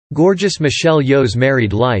Gorgeous Michelle Yeoh's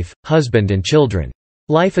married life, husband and children.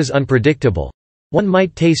 Life is unpredictable. One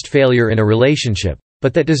might taste failure in a relationship,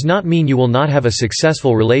 but that does not mean you will not have a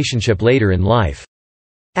successful relationship later in life.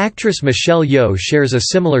 Actress Michelle Yeoh shares a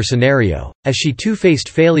similar scenario, as she too faced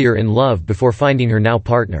failure in love before finding her now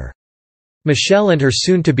partner. Michelle and her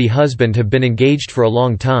soon-to-be husband have been engaged for a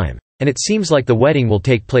long time, and it seems like the wedding will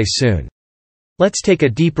take place soon. Let's take a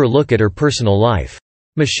deeper look at her personal life.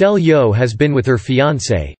 Michelle Yeoh has been with her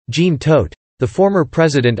fiancé, Jean Todt, the former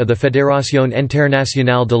president of the Fédération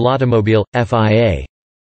Internationale de l'Automobile, FIA.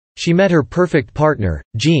 She met her perfect partner,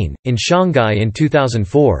 Jean, in Shanghai in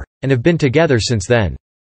 2004, and have been together since then.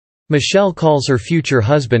 Michelle calls her future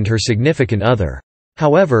husband her significant other.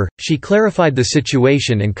 However, she clarified the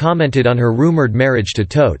situation and commented on her rumored marriage to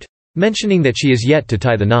Todt, mentioning that she is yet to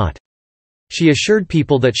tie the knot. She assured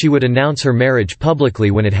people that she would announce her marriage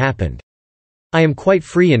publicly when it happened. "I am quite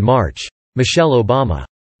free in March." Michelle Obama.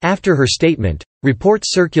 After her statement,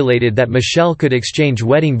 reports circulated that Michelle could exchange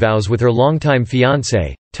wedding vows with her longtime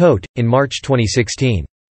fiancé, Todt, in March 2016.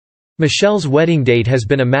 Michelle's wedding date has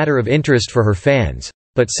been a matter of interest for her fans,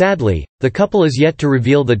 but sadly, the couple is yet to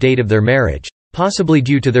reveal the date of their marriage, possibly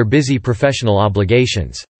due to their busy professional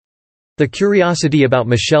obligations. The curiosity about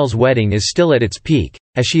Michelle's wedding is still at its peak,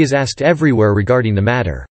 as she is asked everywhere regarding the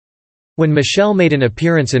matter. When Michelle made an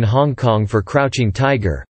appearance in Hong Kong for Crouching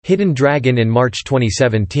Tiger, Hidden Dragon in March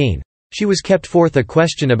 2017, she was kept forth a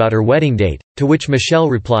question about her wedding date, to which Michelle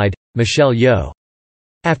replied, "Michelle Yeoh."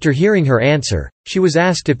 After hearing her answer, she was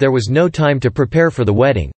asked if there was no time to prepare for the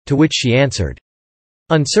wedding, to which she answered,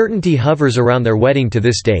 "Uncertainty hovers around their wedding to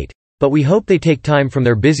this date, but we hope they take time from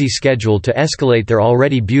their busy schedule to escalate their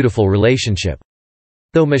already beautiful relationship."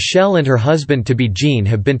 Though Michelle and her husband-to-be Jean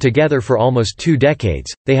have been together for almost 2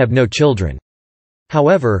 decades, they have no children.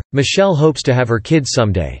 However, Michelle hopes to have her kids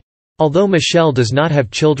someday. Although Michelle does not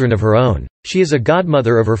have children of her own, she is a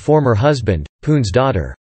godmother of her former husband, Poon's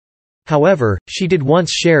daughter. However, she did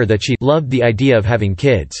once share that she loved the idea of having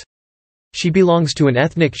kids. She belongs to an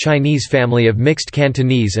ethnic Chinese family of mixed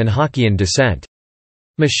Cantonese and Hokkien descent.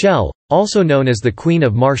 Michelle, also known as the Queen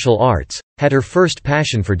of Martial Arts, had her first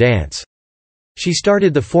passion for dance. She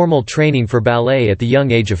started the formal training for ballet at the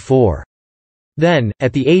young age of 4. Then,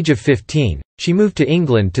 at the age of 15, she moved to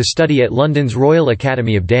England to study at London's Royal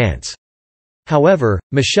Academy of Dance. However,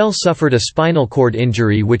 Michelle suffered a spinal cord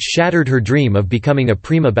injury which shattered her dream of becoming a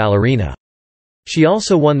prima ballerina. She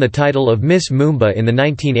also won the title of Miss Moomba in the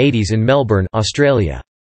 1980s in Melbourne, Australia.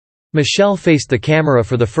 Michelle faced the camera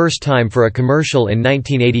for the first time for a commercial in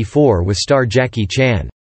 1984 with star Jackie Chan.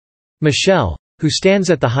 Michelle, who stands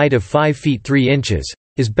at the height of 5 feet 3 inches,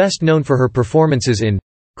 is best known for her performances in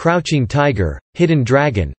Crouching Tiger, Hidden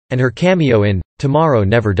Dragon, and her cameo in Tomorrow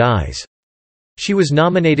Never Dies. She was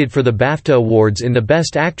nominated for the BAFTA Awards in the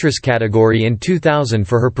Best Actress category in 2000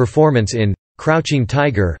 for her performance in Crouching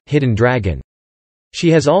Tiger, Hidden Dragon. She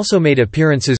has also made appearances